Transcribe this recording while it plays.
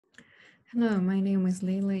Hello, my name is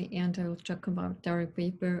Leyla and I will talk about our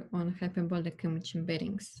paper on hyperbolic image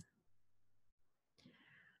embeddings.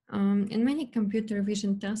 In many computer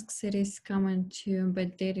vision tasks, it is common to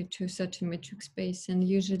embed data to a certain metric space, and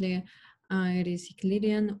usually it is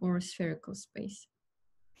Euclidean or spherical space.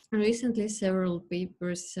 Recently, several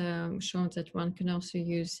papers showed that one can also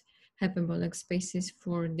use hyperbolic spaces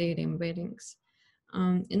for data embeddings.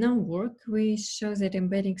 In our work, we show that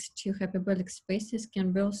embeddings to hyperbolic spaces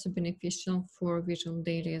can be also beneficial for visual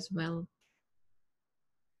data as well.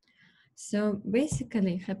 So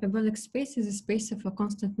basically, hyperbolic space is a space of a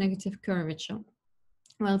constant negative curvature.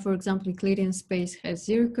 Well, for example, Euclidean space has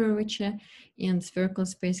zero curvature and spherical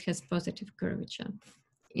space has positive curvature.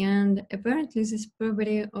 And apparently this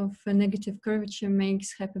property of a negative curvature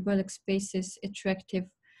makes hyperbolic spaces attractive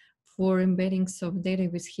for embeddings of data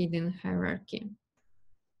with hidden hierarchy.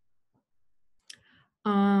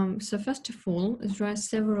 So first of all, there are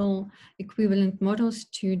several equivalent models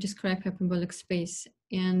to describe hyperbolic space.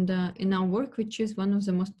 And in our work, we choose one of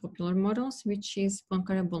the most popular models, which is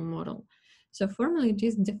Poincaré model. So formally, it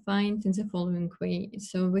is defined in the following way.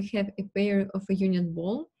 So we have a pair of a unit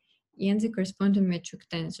ball and the corresponding metric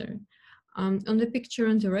tensor. On the picture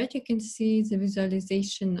on the right, you can see the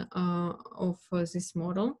visualization of this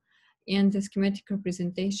model and the schematic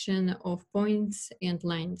representation of points and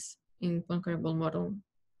lines in Poincaré model.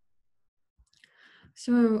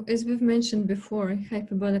 So as we've mentioned before,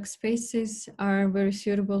 hyperbolic spaces are very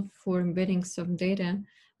suitable for embeddings of data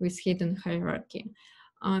with hidden hierarchy.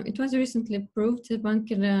 It was recently proved that one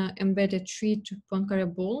can embed a tree to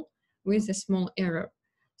Poincaré ball with a small error.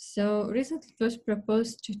 So recently it was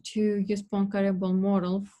proposed to use Poincaré ball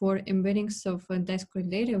model for embeddings of discrete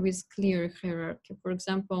data with clear hierarchy, for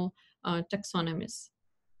example, taxonomies.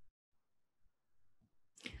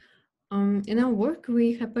 In our work,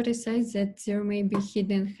 we hypothesize that there may be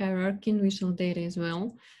hidden hierarchy in visual data as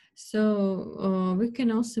well. So we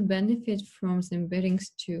can also benefit from the embeddings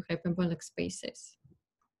to hyperbolic spaces.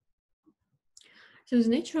 So the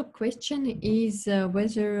natural question is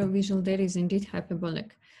whether visual data is indeed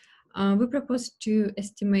hyperbolic. We propose to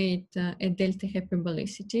estimate a delta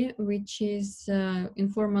hyperbolicity, which is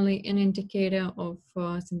informally an indicator of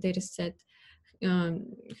the dataset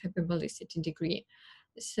hyperbolicity degree.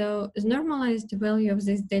 So the normalized value of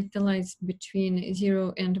this delta lies between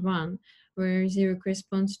 0 and 1, where 0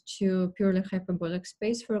 corresponds to purely hyperbolic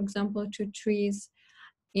space, for example, to trees,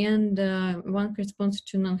 and 1 corresponds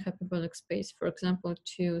to non-hyperbolic space, for example,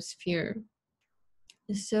 to sphere.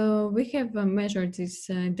 So we have measured this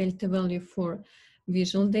delta value for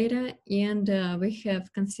visual data, and we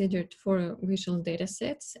have considered 4 visual data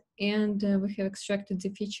sets, and we have extracted the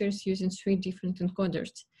features using 3 different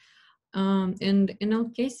encoders. And in all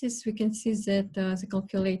cases, we can see that the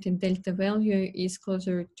calculated delta value is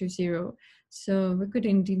closer to 0. So we could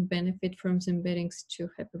indeed benefit from the embeddings to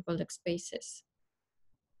hyperbolic spaces.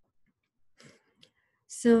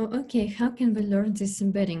 So, okay, how can we learn these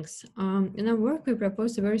embeddings? In our work, we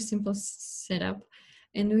propose a very simple setup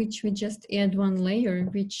in which we just add 1 layer,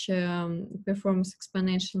 which performs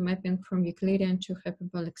exponential mapping from Euclidean to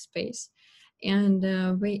hyperbolic space. And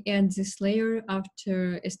we add this layer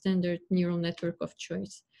after a standard neural network of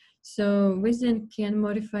choice. So we then can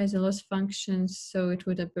modify the loss functions so it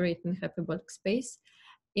would operate in hyperbolic space.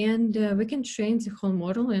 And we can train the whole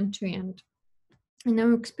model end to end. In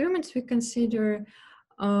our experiments, we consider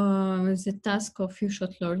the task of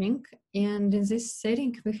few-shot learning. And in this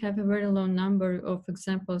setting, we have a very low number of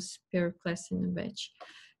examples per class in a batch.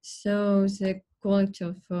 So the quality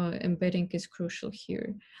of embedding is crucial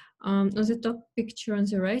here. On the top picture on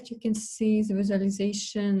the right, you can see the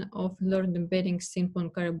visualization of learned embeddings in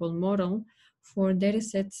Poincaré model for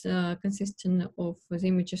datasets consisting of the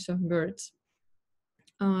images of birds.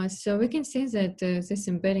 So we can see that this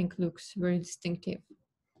embedding looks very distinctive.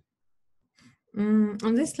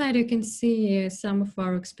 On this slide, you can see some of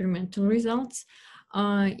our experimental results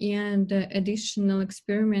and additional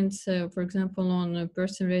experiments, for example, on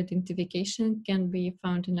person identification can be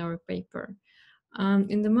found in our paper.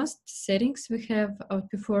 In the most settings, we have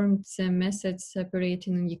outperformed the methods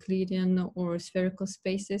operating in Euclidean or spherical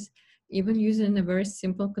spaces, even using a very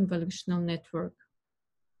simple convolutional network.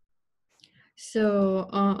 So,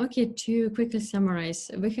 okay, to quickly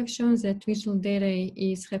summarize, we have shown that visual data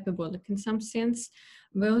is hyperbolic in some sense.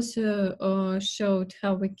 We also showed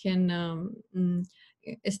how we can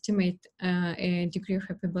estimate a degree of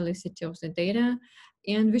hyperbolicity of the data.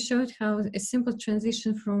 And we showed how a simple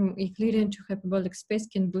transition from Euclidean to hyperbolic space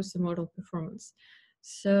can boost the model performance.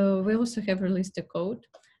 So we also have released the code.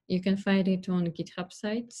 You can find it on GitHub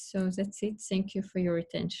site. So that's it. Thank you for your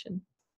attention.